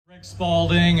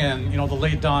Spalding and the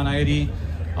late Don Idy.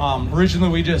 Originally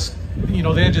we just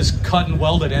they had just cut and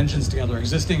welded engines together,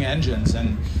 existing engines,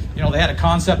 and they had a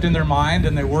concept in their mind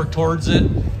and they worked towards it,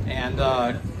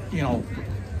 and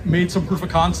made some proof of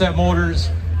concept motors,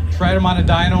 tried them on a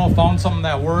dyno, found something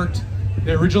that worked.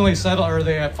 They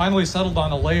finally settled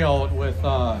on a layout with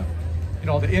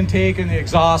the intake and the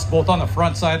exhaust both on the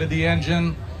front side of the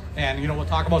engine, and we'll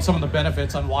talk about some of the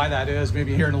benefits on why that is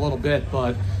maybe here in a little bit,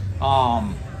 but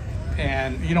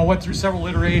and went through several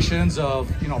iterations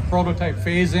of prototype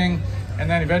phasing, and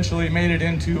then eventually made it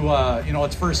into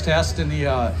its first test in the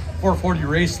 440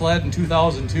 race sled in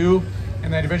 2002,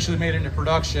 and then eventually made it into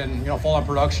production, full-on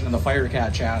production in the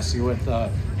Firecat chassis with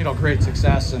great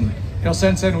success. And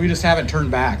since then we just haven't turned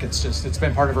back. It's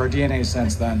been part of our DNA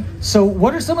since then. So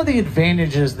what are some of the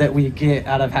advantages that we get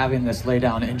out of having this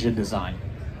laydown engine design?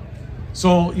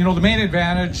 So the main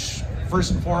advantage,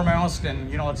 first and foremost,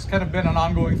 and it's kind of been an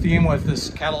ongoing theme with this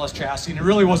Catalyst chassis, and it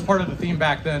really was part of the theme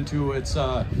back then too. It's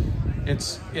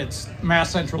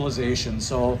mass centralization.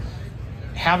 So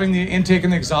having the intake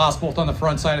and the exhaust both on the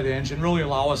front side of the engine really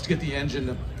allow us to get the engine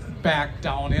to back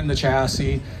down in the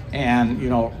chassis and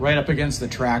right up against the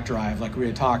track drive like we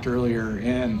had talked earlier.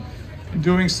 And in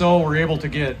doing so, we're able to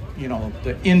get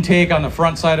the intake on the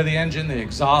front side of the engine, the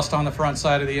exhaust on the front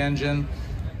side of the engine.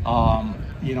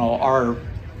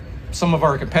 Some of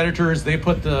our competitors, they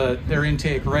put their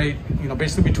intake right,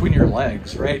 basically between your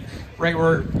legs, right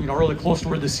where, really close to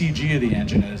where the CG of the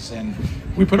engine is. And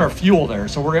we put our fuel there,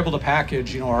 so we're able to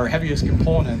package, our heaviest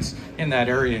components in that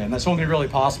area, and that's only really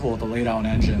possible with a laydown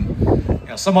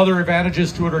engine. Some other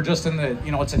advantages to it are just in the,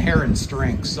 its inherent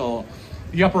strength. So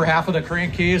the upper half of the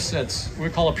crankcase, that's we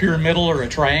call a pyramidal or a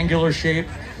triangular shape.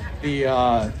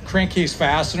 The crankcase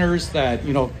fasteners that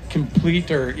complete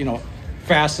or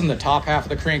fasten the top half of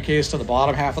the crankcase to the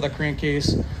bottom half of the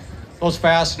crankcase. Those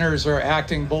fasteners are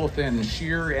acting both in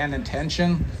shear and in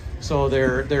tension, so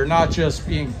they're not just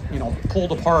being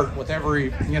pulled apart with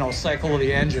every cycle of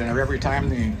the engine or every time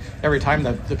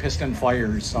the piston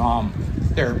fires.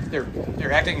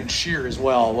 They're acting in shear as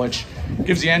well, which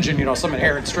gives the engine some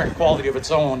inherent strength quality of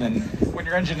its own. And when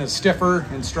your engine is stiffer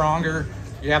and stronger,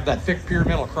 you have that thick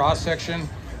pyramidal cross section,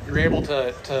 you're able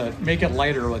to make it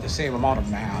lighter with the same amount of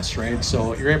mass, right?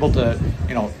 So you're able to,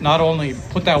 not only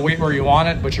put that weight where you want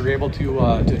it, but you're able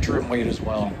to trim weight as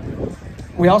well.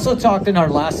 We also talked in our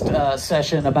last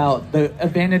session about the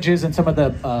advantages and some of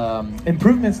the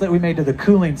improvements that we made to the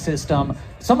cooling system.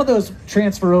 Some of those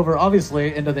transfer over,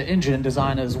 obviously, into the engine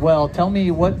design as well. Tell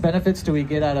me, what benefits do we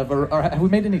get out of, or have we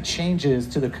made any changes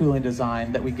to the cooling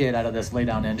design that we get out of this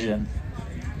laydown engine?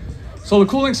 So the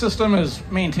cooling system has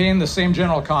maintained the same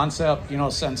general concept,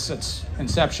 since its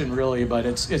inception, really, but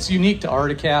it's unique to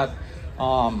Arctic Cat.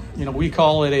 We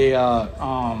call it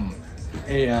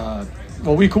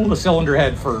well, we cool the cylinder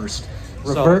head first.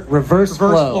 Reverse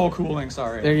flow cooling,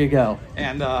 sorry. There you go.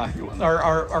 And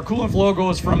our coolant flow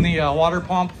goes from the water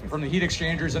pump, from the heat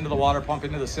exchangers into the water pump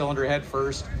into the cylinder head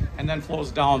first, and then flows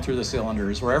down through the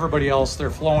cylinders, where everybody else, they're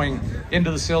flowing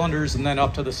into the cylinders and then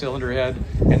up to the cylinder head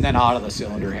and then out of the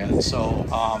cylinder head. So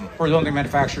we're the only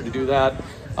manufacturer to do that.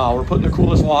 We're putting the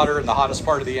coolest water in the hottest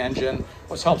part of the engine,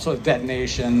 which helps with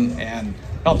detonation and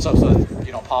helps us with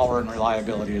power and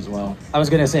reliability as well. I was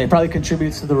going to say, it probably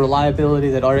contributes to the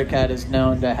reliability that Arctic Cat is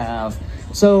known to have.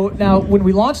 So now, when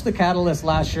we launched the Catalyst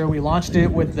last year, we launched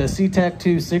it with the C-Tech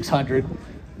 2 600.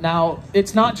 Now,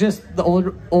 it's not just the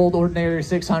old ordinary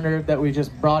 600 that we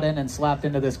just brought in and slapped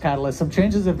into this Catalyst. Some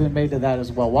changes have been made to that as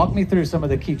well. Walk me through some of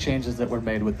the key changes that were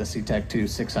made with the C-Tech 2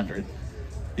 600.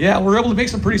 Yeah, we're able to make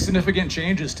some pretty significant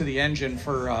changes to the engine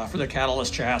for the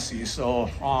Catalyst chassis. So,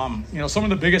 some of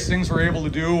the biggest things we're able to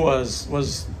do was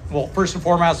well, first and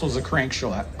foremost was a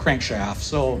crankshaft.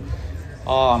 So,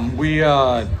 we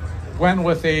went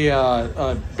with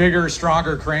a bigger,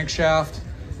 stronger crankshaft.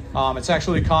 It's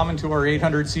actually common to our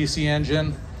 800cc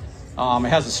engine. It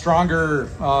has a stronger,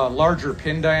 larger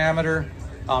pin diameter.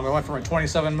 It went from a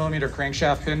 27 millimeter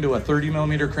crankshaft pin to a 30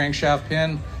 millimeter crankshaft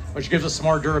pin, which gives us some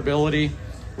more durability.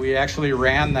 We actually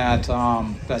ran that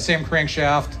same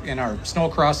crankshaft in our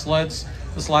snowcross sleds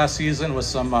this last season with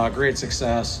some great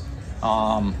success,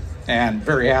 and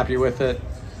very happy with it.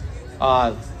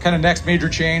 Kind of next major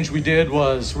change we did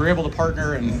was we're able to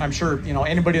partner, and I'm sure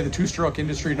anybody in the two-stroke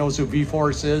industry knows who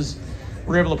V-Force is.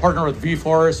 We're able to partner with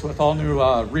V-Force with all new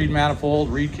reed manifold,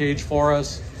 reed cage for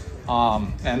us,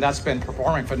 and that's been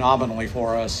performing phenomenally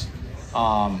for us.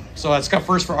 So that's got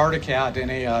first for Arctic Cat in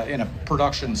a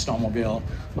production snowmobile.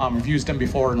 We've used them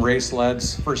before in race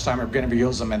sleds. First time we're going to be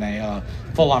using them in a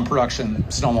full-on production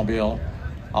snowmobile.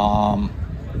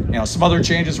 Some other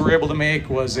changes we're able to make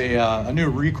was a new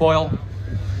recoil.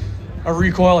 A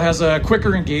recoil has a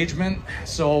quicker engagement,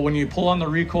 so when you pull on the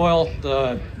recoil,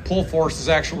 the pull force is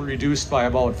actually reduced by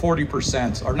about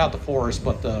 40%, or not the force,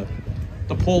 but the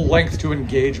pull length to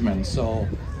engagement. So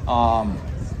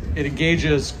it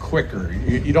engages quicker.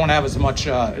 You don't have as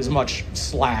much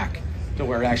slack to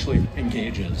where it actually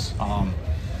engages. And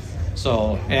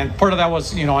part of that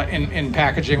was in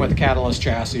packaging with the Catalyst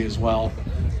chassis as well.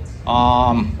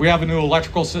 We have a new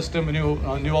electrical system, a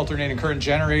new alternating current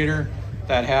generator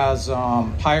that has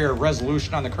higher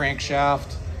resolution on the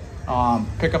crankshaft,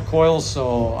 pickup coils,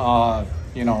 so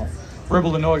we're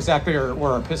able to know exactly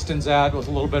where our piston's at with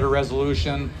a little bit of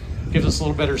resolution. Gives us a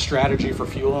little better strategy for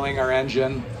fueling our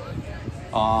engine.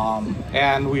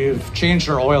 And we've changed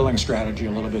our oiling strategy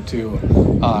a little bit to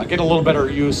get a little better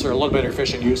use, or a little better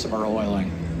efficient use of our oiling.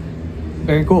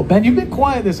 Very cool. Ben, you've been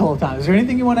quiet this whole time. Is there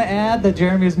anything you want to add that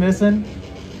Jeremy is missing?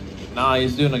 No,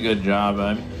 he's doing a good job.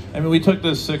 I mean, we took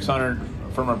this 600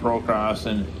 from our Procross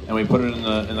and we put it in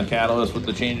the Catalyst with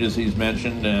the changes he's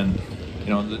mentioned, and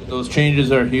those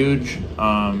changes are huge.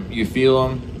 You feel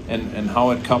them, and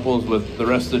how it couples with the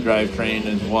rest of the drivetrain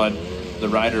is what the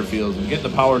rider feels, and getting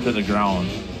the power to the ground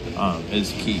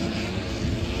is key.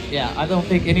 Yeah, I don't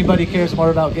think anybody cares more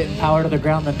about getting power to the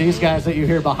ground than these guys that you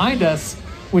hear behind us,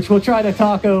 which we'll try to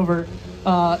talk over.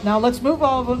 Now let's move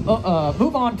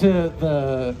on to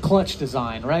the clutch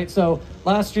design, right? So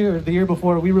last year, the year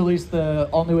before, we released the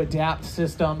all-new Adapt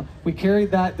system. We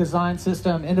carried that design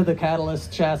system into the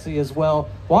Catalyst chassis as well.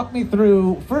 Walk me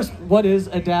through, first, what is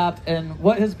Adapt and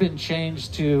what has been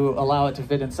changed to allow it to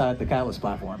fit inside the Catalyst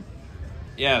platform?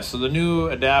 Yeah, so the new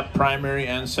Adapt primary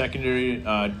and secondary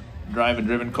drive and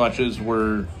driven clutches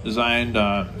were designed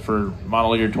for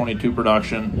model year 22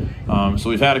 production. So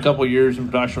we've had a couple years in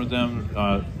production with them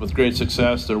with great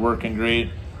success. They're working great,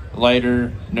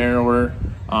 lighter, narrower.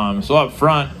 So up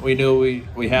front, we knew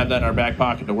we had that in our back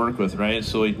pocket to work with, right?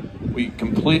 So we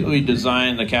completely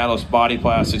designed the Catalyst body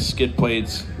plastic skid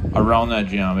plates around that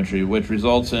geometry, which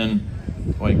results in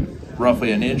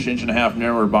roughly an inch and a half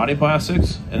narrower body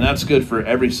plastics, and that's good for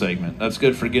every segment. That's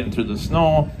good for getting through the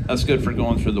snow. That's good for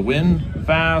going through the wind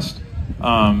fast.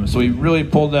 So we really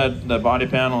pulled that body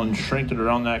panel and shrinked it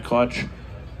around that clutch.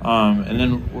 And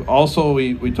then also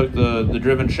we took the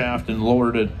driven shaft and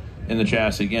lowered it in the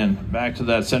chassis again, back to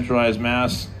that centralized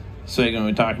mass segment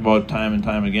we talked about time and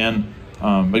time again.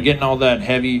 But getting all that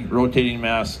heavy rotating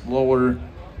mass lower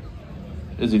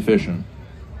is efficient.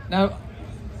 Now,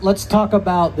 let's talk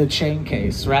about the chain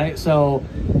case, right? So,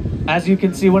 as you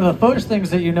can see, one of the first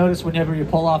things that you notice whenever you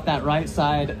pull off that right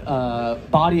side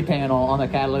body panel on the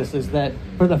Catalyst is that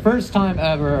for the first time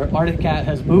ever, Arctic Cat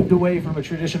has moved away from a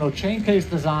traditional chain case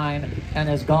design and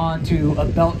has gone to a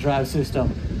belt drive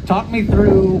system. Talk me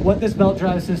through what this belt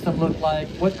drive system looked like,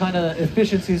 what kind of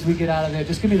efficiencies we get out of it.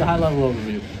 Just give me the high-level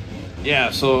overview. Yeah,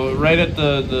 so right at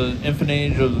the infant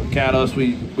age of the Catalyst,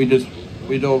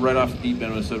 we dove right off the deep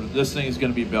end and said, this thing is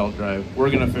going to be belt drive. We're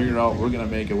going to figure it out. We're going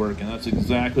to make it work. And that's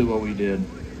exactly what we did.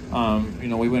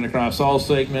 We went across all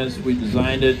segments. We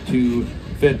designed it to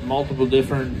fit multiple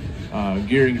different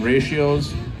gearing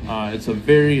ratios. It's a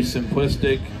very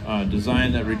simplistic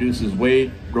design that reduces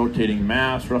weight, rotating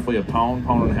mass, roughly a pound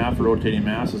and a half of rotating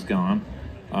mass is gone.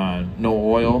 No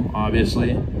oil,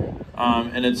 obviously.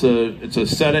 And it's a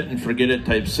set it and forget it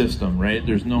type system, right?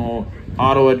 There's no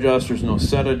auto adjust, there's no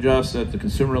set adjust at the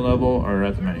consumer level or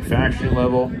at the manufacturing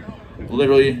level.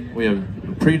 Literally, we have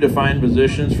predefined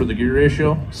positions for the gear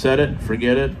ratio. Set it,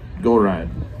 forget it, go ride.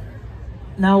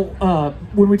 Now,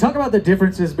 when we talk about the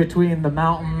differences between the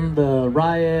mountain, the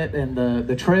Riot, and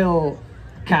the trail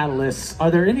Catalysts, are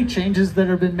there any changes that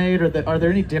have been made, or are there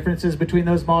any differences between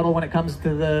those models when it comes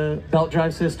to the belt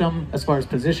drive system as far as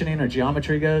positioning or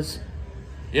geometry goes?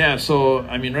 Yeah, so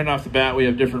I mean, right off the bat, we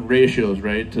have different ratios,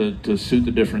 right, to suit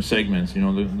the different segments. The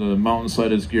mountain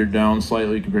sled is geared down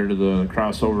slightly compared to the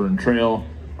crossover and trail.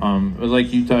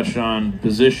 Like you touched on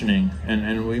positioning,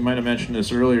 and we might have mentioned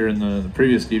this earlier in the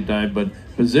previous deep dive, but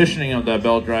positioning of that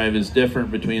belt drive is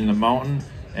different between the mountain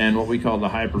and what we call the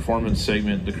high performance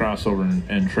segment, the crossover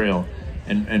and trail.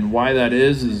 And why that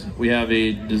is we have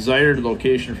a desired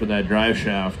location for that drive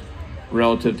shaft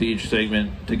relative to each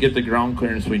segment to get the ground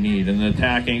clearance we need and the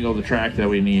attack angle of the track that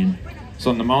we need.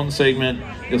 So in the mountain segment,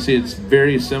 you'll see it's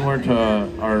very similar to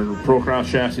our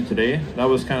Procross chassis today. That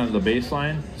was kind of the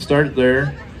baseline. Start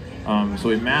there. So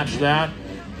we matched that,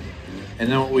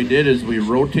 and then what we did is we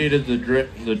rotated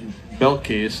the belt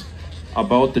case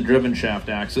about the driven shaft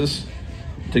axis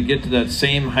to get to that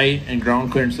same height and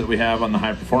ground clearance that we have on the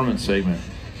high performance segment.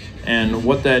 And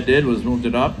what that did was moved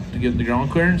it up to get the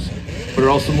ground clearance, but it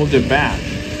also moved it back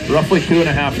roughly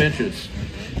 2.5 inches.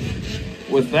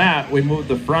 With that, we moved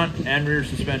the front and rear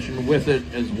suspension with it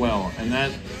as well, and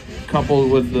that,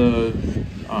 coupled with the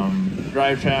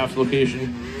drive shaft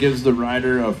location, gives the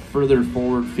rider a further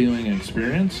forward feeling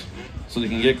experience, so they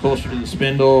can get closer to the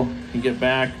spindle, can get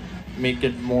back, make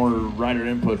it more rider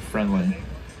input friendly.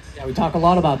 Yeah, we talk a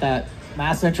lot about that.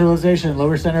 Mass centralization,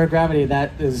 lower center of gravity,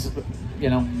 that is, you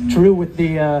know, true with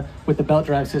the belt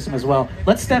drive system as well.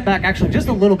 Let's step back actually just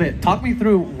a little bit. Talk me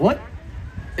through what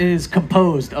is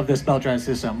composed of this belt drive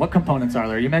system. What components are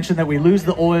there? You mentioned that we lose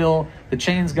the oil, the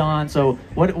chain's gone, so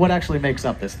what actually makes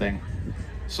up this thing?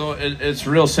 So it's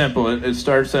real simple. It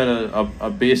starts at a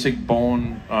basic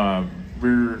bone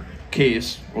rear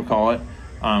case, we'll call it,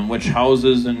 which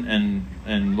houses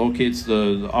and locates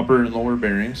the upper and lower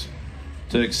bearings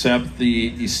to accept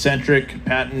the eccentric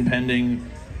patent pending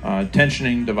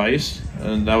tensioning device,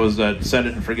 and that was that set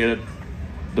it and forget it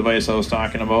device I was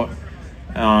talking about.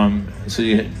 So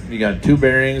you got 2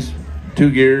 bearings,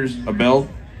 2 gears, a belt,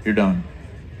 you're done.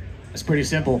 It's pretty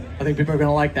simple. I think people are going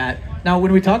to like that. Now,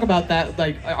 when we talk about that,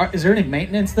 like, is there any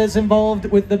maintenance that's involved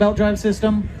with the belt drive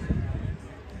system?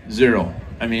 0.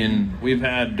 I mean, we've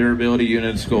had durability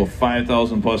units go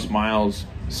 5,000 plus miles,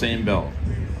 same belt.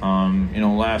 You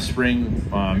know, last spring,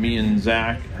 me and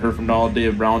Zach Herfindahl,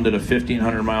 Dave Brown did a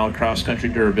 1,500 mile cross country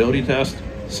durability test,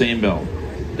 same belt.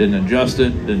 Didn't adjust it,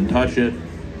 didn't touch it.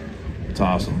 It's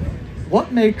awesome.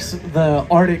 What makes the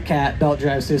Arctic Cat belt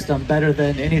drive system better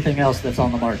than anything else that's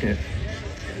on the market?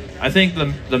 I think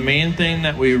the main thing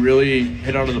that we really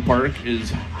hit out of the park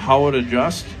is how it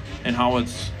adjusts and how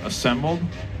it's assembled.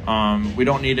 We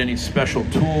don't need any special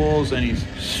tools, any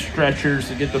stretchers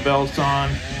to get the belts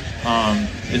on.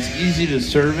 It's easy to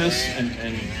service and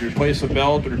replace a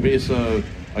belt or replace a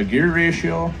gear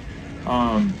ratio,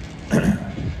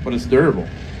 but it's durable.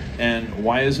 And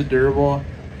why is it durable?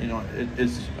 You know,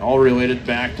 it's all related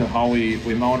back to how we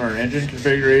mount our engine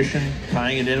configuration,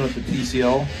 tying it in with the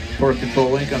TCL, torque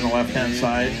control link on the left-hand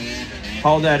side,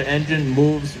 how that engine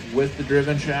moves with the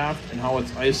driven shaft, and how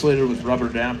it's isolated with rubber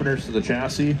dampeners to the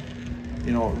chassis.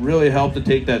 You know, really help to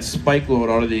take that spike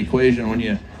load out of the equation when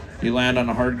you land on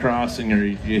a hard crossing or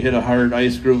you hit a hard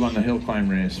ice groove on the hill climb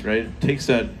race, right? It takes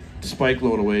that spike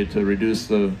load away to reduce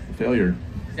the failure.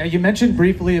 Yeah, you mentioned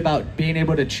briefly about being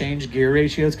able to change gear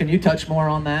ratios. Can you touch more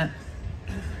on that?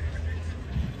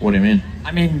 What do you mean?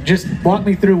 I mean, just walk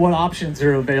me through what options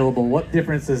are available. What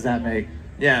difference does that make?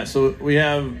 Yeah, so we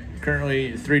have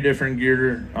currently 3 different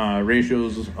gear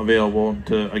ratios available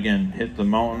to, again, hit the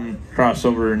mountain,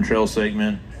 crossover, and trail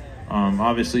segment.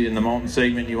 Obviously, in the mountain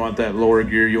segment, you want that lower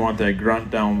gear, you want that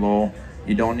grunt down low.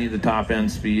 You don't need the top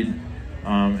end speed.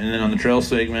 And then on the trail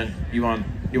segment, you want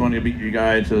to beat your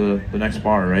guy to the next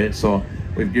bar, right? So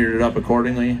we've geared it up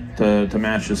accordingly to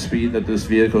match the speed that this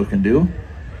vehicle can do.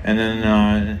 And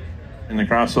then in the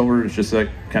crossover, it's just that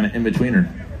kind of in-betweener.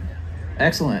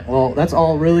 Excellent. Well, that's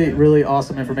all really, really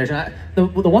awesome information. The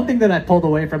one thing that I pulled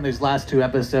away from these last 2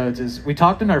 episodes is we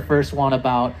talked in our first one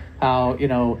about how, you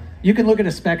know, you can look at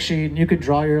a spec sheet and you can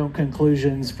draw your own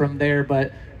conclusions from there,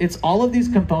 but it's all of these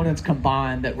components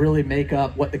combined that really make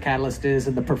up what the Catalyst is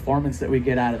and the performance that we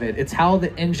get out of it. It's how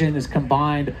the engine is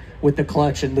combined with the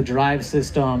clutch and the drive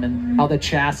system and how the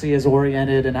chassis is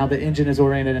oriented and how the engine is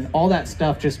oriented, and all that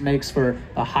stuff just makes for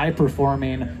a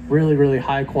high-performing, really, really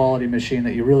high-quality machine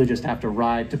that you really just have to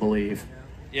ride to believe.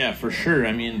 Yeah, for sure.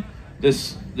 I mean,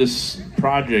 this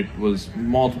project was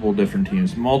multiple different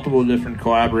teams, multiple different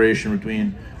collaboration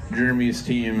between Jeremy's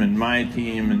team and my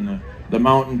team and the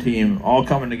mountain team, all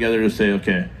coming together to say,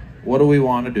 okay, what do we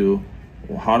want to do?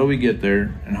 How do we get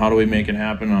there? And how do we make it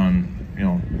happen on, you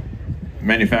know,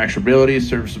 manufacturability,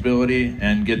 serviceability,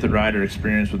 and get the rider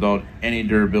experience without any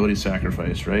durability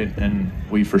sacrifice, right? And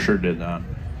we for sure did that.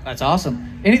 That's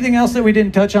awesome. Anything else that we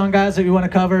didn't touch on, guys, that you want to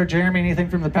cover? Jeremy, anything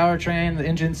from the powertrain, the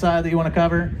engine side that you want to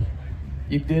cover?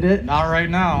 You did it? Not right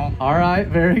now. All right,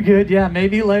 very good. Yeah,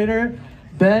 maybe later.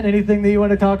 Ben, anything that you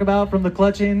want to talk about from the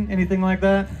clutching, anything like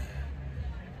that?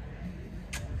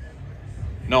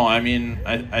 No, I mean,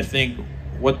 I think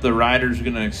what the rider's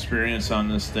going to experience on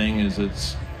this thing is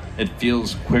it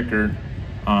feels quicker,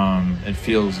 it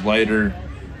feels lighter.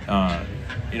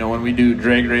 You know, when we do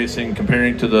drag racing,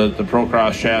 comparing to the Pro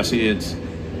Cross chassis, it's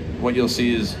what you'll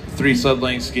see is 3 sled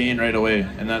lengths gain right away,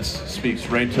 and that speaks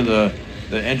right to the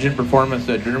engine performance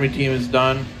that Jeremy team has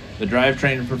done, the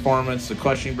drivetrain performance, the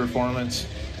clutching performance,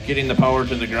 getting the power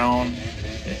to the ground.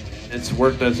 It's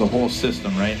worked as a whole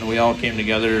system, right? And we all came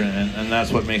together, and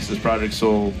that's what makes this project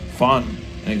so fun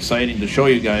and exciting to show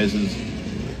you guys, is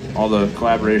all the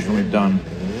collaboration we've done.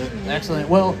 Excellent.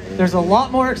 Well, there's a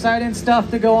lot more exciting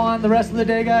stuff to go on the rest of the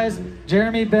day, guys.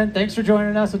 Jeremy, Ben, thanks for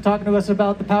joining us and talking to us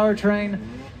about the powertrain.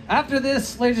 After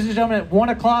this, ladies and gentlemen, at 1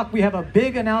 o'clock, we have a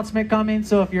big announcement coming.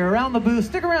 So if you're around the booth,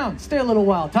 stick around, stay a little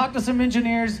while. Talk to some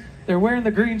engineers. They're wearing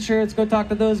the green shirts. Go talk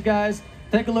to those guys.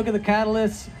 Take a look at the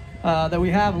catalysts that we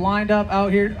have lined up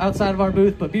out here outside of our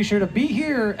booth. But be sure to be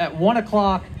here at 1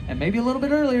 o'clock and maybe a little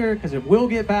bit earlier because it will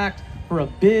get backed for a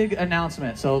big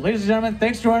announcement. So ladies and gentlemen,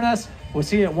 thanks for joining us. We'll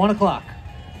see you at 1 o'clock.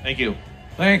 Thank you.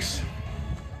 Thanks.